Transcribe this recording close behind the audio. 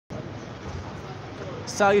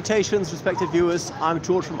Salutations, respected viewers. I'm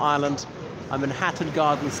George from Ireland. I'm in Hatton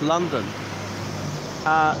Gardens, London.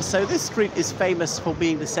 So this street is famous for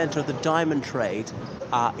being the centre of the diamond trade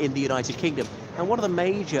in the United Kingdom, and one of the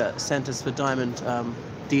major centres for diamond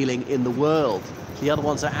dealing in the world. The other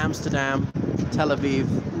ones are Amsterdam, Tel Aviv,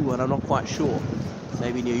 and I'm not quite sure,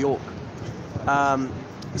 maybe New York.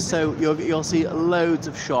 So you'll see loads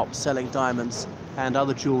of shops selling diamonds and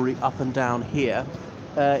other jewellery up and down here.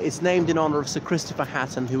 It's named in honour of Sir Christopher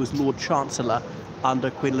Hatton, who was Lord Chancellor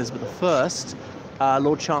under Queen Elizabeth I.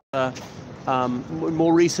 Lord Chancellor, in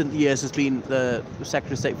more recent years, has been the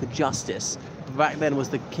Secretary of State for Justice. Back then was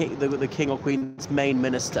the King or Queen's main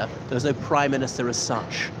minister. There was no Prime Minister as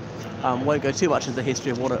such. Won't go too much into the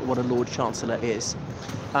history of what a Lord Chancellor is.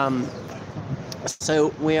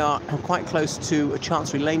 So we are quite close to a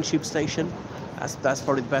Chancery Lane tube station. That's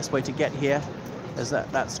probably the best way to get here. There's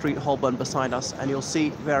that street Holborn beside us, and you'll see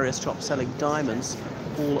various shops selling diamonds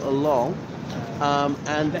all along.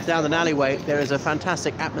 And down an alleyway there is a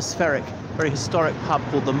fantastic, atmospheric, very historic pub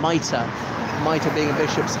called the Mitre. Mitre being a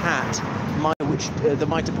bishop's hat, the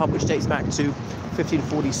Mitre pub, which dates back to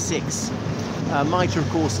 1546. Mitre, of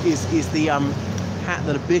course, is the hat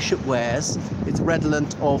that a bishop wears. It's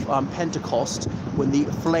redolent of Pentecost, when the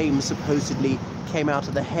flames supposedly came out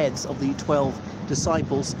of the heads of the 12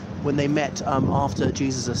 disciples when they met after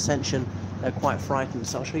Jesus' ascension. They're quite frightened.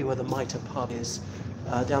 So I'll show you where the Mitre pub is,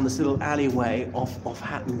 down this little alleyway of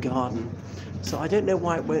Hatton Garden. So I don't know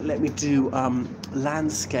why it won't let me do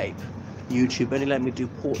landscape YouTube, only let me do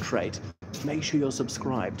portrait. Make sure you're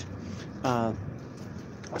subscribed.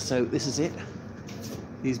 So this is it.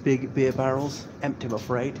 These big beer barrels, empty I'm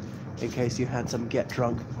afraid, in case you had some get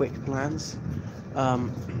drunk quick plans.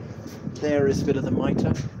 There is a bit of the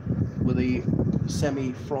Mitre with a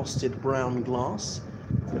semi-frosted brown glass,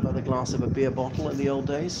 a bit like the glass of a beer bottle in the old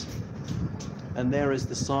days. And there is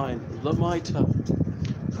the sign, the Mitre.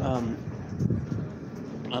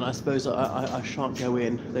 And I suppose I shan't go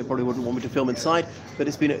in. They probably wouldn't want me to film inside, but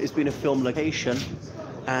it's been a film location,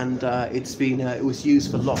 and it was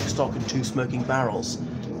used for lock, stock, and 2 smoking barrels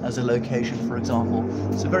as a location, for example.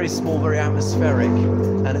 It's a very small, very atmospheric,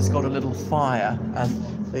 and it's got a little fire, and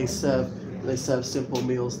they serve simple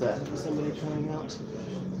meals there. Is somebody trying out?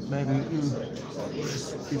 Maybe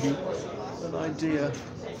just give you an idea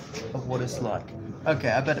of what it's like. Okay,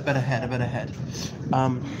 I better head.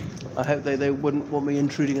 I hope they wouldn't want me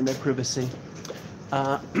intruding in their privacy.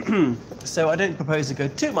 So I don't propose to go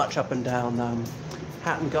too much up and down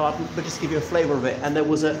Hatton Garden, but just give you a flavour of it. And there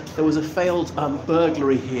was a failed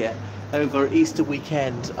burglary here over Easter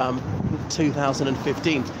weekend,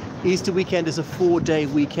 2015. Easter weekend is a 4-day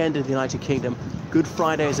weekend in the United Kingdom. Good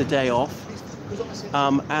Friday is a day off,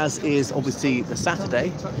 as is obviously the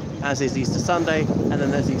Saturday, as is Easter Sunday, and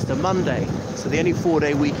then there's Easter Monday. So the only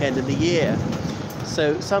 4-day weekend in the year.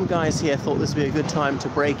 So some guys here thought this would be a good time to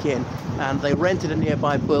break in, and they rented a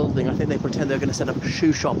nearby building. I think they pretend they're going to set up a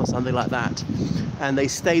shoe shop or something like that. And they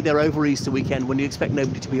stayed there over Easter weekend when you expect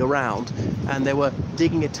nobody to be around. And they were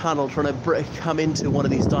digging a tunnel trying to come into one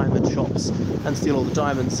of these diamond shops and steal all the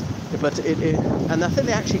diamonds. And I think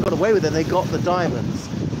they actually got away with it. They got the diamonds,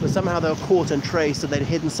 but somehow they were caught and traced, and they'd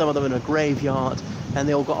hidden some of them in a graveyard, and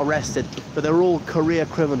they all got arrested. But they were all career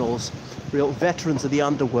criminals, real veterans of the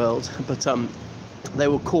underworld. But they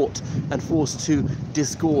were caught and forced to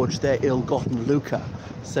disgorge their ill-gotten lucre.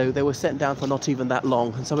 So they were sent down for not even that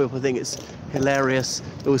long, and some people think it's hilarious.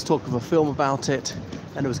 There was talk of a film about it,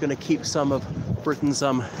 and it was going to keep some of Britain's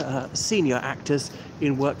senior actors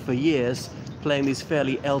in work for years, playing these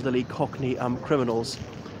fairly elderly Cockney criminals.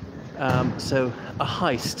 So a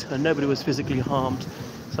heist, and nobody was physically harmed.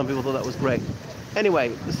 Some people thought that was great.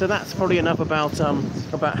 Anyway, so that's probably enough about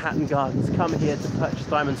Hatton Gardens. Come here to purchase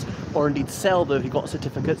diamonds, or indeed sell them if you've got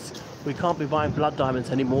certificates. We can't be buying blood diamonds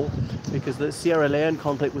anymore, because the Sierra Leone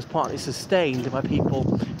conflict was partly sustained by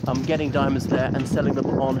people getting diamonds there and selling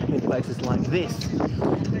them on in places like this.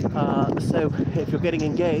 So if you're getting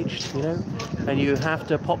engaged, and you have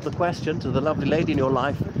to pop the question to the lovely lady in your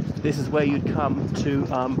life, this is where you'd come to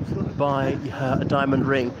buy a diamond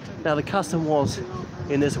ring. Now the custom was,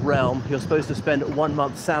 in this realm, you're supposed to spend 1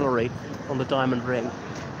 month's salary on the diamond ring.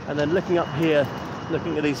 And then looking up here,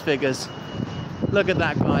 looking at these figures, look at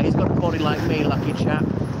that guy, he's got a body like me, lucky chap.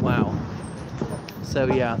 Wow. So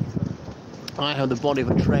yeah, I have the body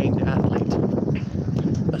of a trained athlete,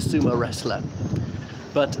 a sumo wrestler.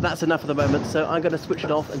 But that's enough at the moment, so I'm going to switch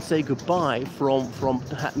it off and say goodbye from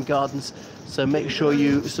Hatton Gardens. So make sure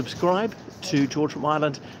you subscribe to George from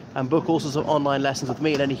Ireland and book all sorts of online lessons with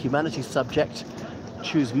me in any humanities subject.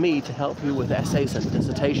 Choose me to help you with essays and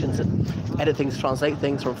dissertations and edit things, translate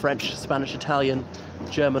things from French, Spanish, Italian,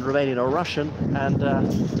 German, Romanian or Russian, and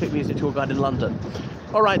pick music tour guide in London.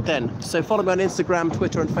 All right then, so follow me on Instagram,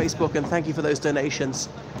 Twitter and Facebook, and thank you for those donations.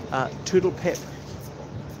 Toodle pip.